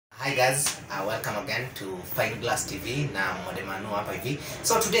Hi guys, welcome again to Fine Glass TV na Modemanu hapa hivi.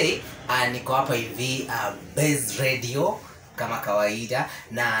 So today niko hapa hivi Base Radio kama kawaida,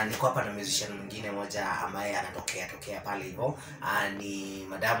 na niko hapa na musician mwingine moja ambaye anatokea pale hivyo. Ni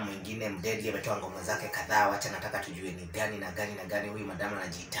madamu mwingine mdedli, ametoa ngoma zake kadhaa. Wacha nataka tujue ni gani na gani. Huyu madamu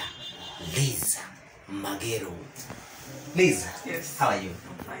anajiita Liz Magero. Liz, yes. How are you?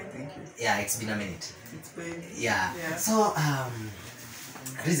 I'm fine, thank you. Yeah, it's been a minute. It's been... Yeah. So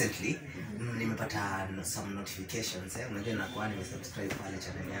recently nimepata some notifications. Unajua nakuwa nimesubscribe pale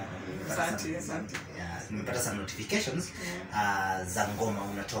channel yako. Asante. Yeah, nimepata some notifications za ngoma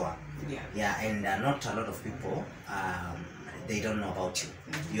unatoa. Yeah, and not a lot of people they don't know about you.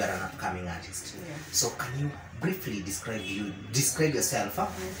 You are an upcoming artist. So can you briefly describe yourself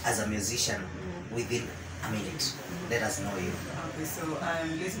as a musician within a minute? Let us know you. Okay, so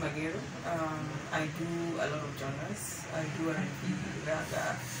I'm Liz Magero. I do a lot of genres. I do R&B,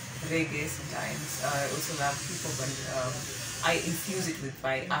 reggae sometimes. I also have hip hop, and I infuse it with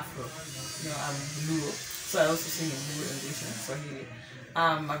my Afro. You know, I'm Luo, so I also sing in Luo, English, and Swahili.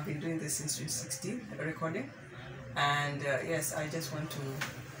 I've been doing this since 2016, recording, and yes, I just want to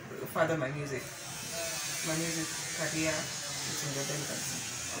further my music career. It's in the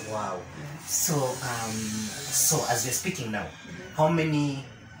development. Wow. So as we're speaking now, how many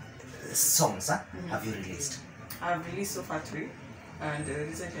songs have you released? I've released so far 3, and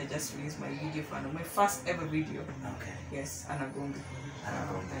recently I just released my video for my first ever video. Okay. Yes, Anagombi.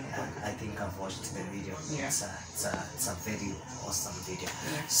 I think I've watched the video. Yeah. It's a very awesome video.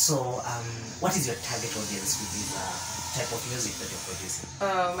 Yeah. So what is your target audience with this type of music that you're producing?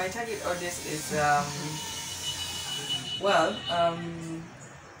 My target audience is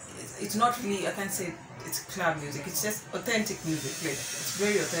it's not really, I can't say it's club music, it's just authentic music. Like, it's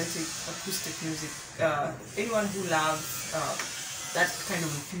very authentic acoustic music. Anyone who loves that kind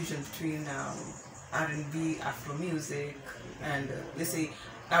of infusion between R&B, Afro music, and let's say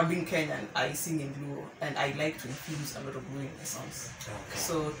I'm being Kenyan, I sing in Luo, and I like to infuse a lot of Luo in my songs. Okay.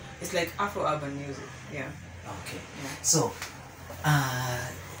 So it's like Afro-urban music, yeah. Okay. Yeah. So,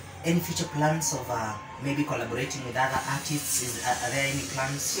 any future plans of maybe collaborating with other artists? Are there any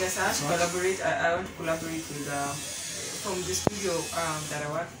plans? Yes, I want to collaborate. I want to collaborate with from the studio that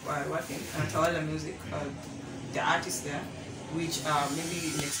I work in, Tawala Music, the artists there, which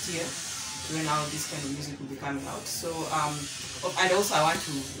maybe next year, when now this kind of music will be coming out. So and also I want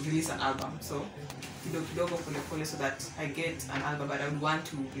to release an album. So kidogo pole so that I get an album, but I would want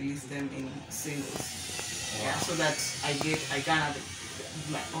to release them in singles. Wow. Yeah, so that I garner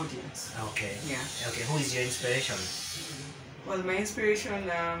my audience. Okay. Yeah. Okay. Who is your inspiration? Well, my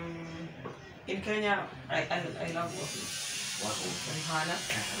inspiration in Kenya, I love Wahu. Rihanna.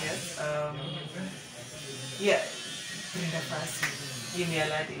 Yes. Yeah. Brenda Fassie. Give me a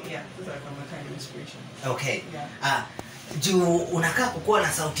lady. Yeah. Those are my kind of inspiration. Okay. Yeah. Juu unakaa kukuwa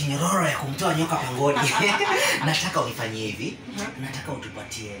na sauti nyororo ya kumtoa nyoka pangoni. Nataka unifanyie hivi. Nataka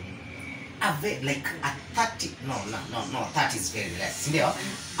utupatie like a 30, no, 30 is very less.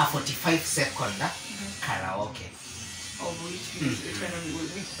 A 45 second karaoke. Of which music?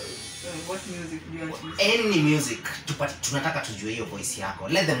 What music do you want to use? Any music. Tunataka tujue hiyo voice yako.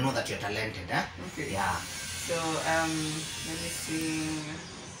 Let them know that you're talented. Okay. Yeah. So let me sing.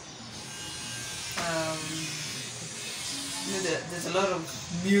 You know, there's a lot of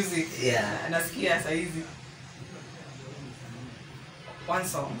music. Yeah. Nasikia saizi. One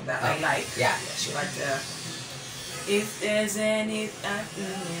song that I like. Yeah, sure. But if there's anything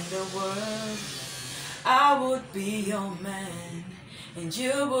in the world, I would be your man and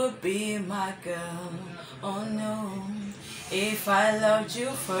you would be my girl. Oh no, if I loved you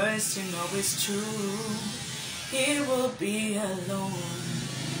first, you know it's true. He will be alone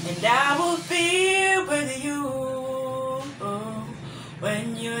and I will be with you.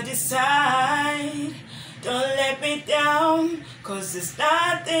 When you decide, don't let me down, 'cause there's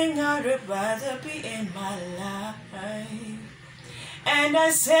nothing I'd rather be in my life. And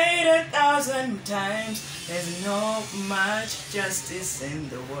I say it 1,000 times, there's no much justice in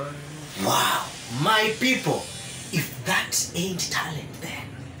the world. Wow, my people, if that ain't talent, then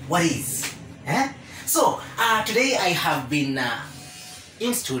what is? So, today I have been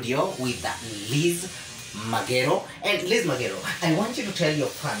in studio with Liz Magero. And Liz Magero, I want you to tell your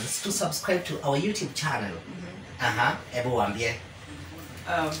fans to subscribe to our YouTube channel.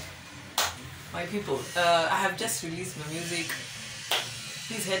 My people, I have just released my music.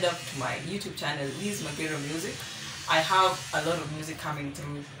 Please head up to my YouTube channel, Liz Magero Music. I have a lot of music coming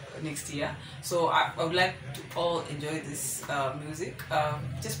through next year. So I would like to all enjoy this music.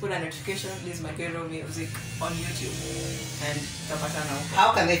 Just put a notification, Liz Magero Music on YouTube, and tapatana.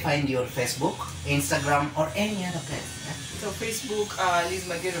 How can they find you on Facebook, Instagram, or any other place? So Facebook, Liz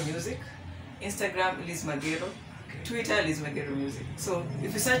Magero Music, Instagram, Liz Magero, Twitter, Liz Magero Music. So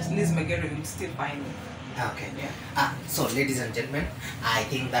if you search Liz Magero, you'll still find me. Okay. Yeah. So ladies and gentlemen, I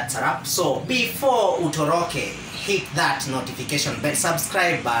think that's a wrap. So before utoroke, hit that notification bell,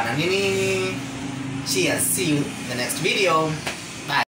 subscribe button. Cheers. See you in the next video.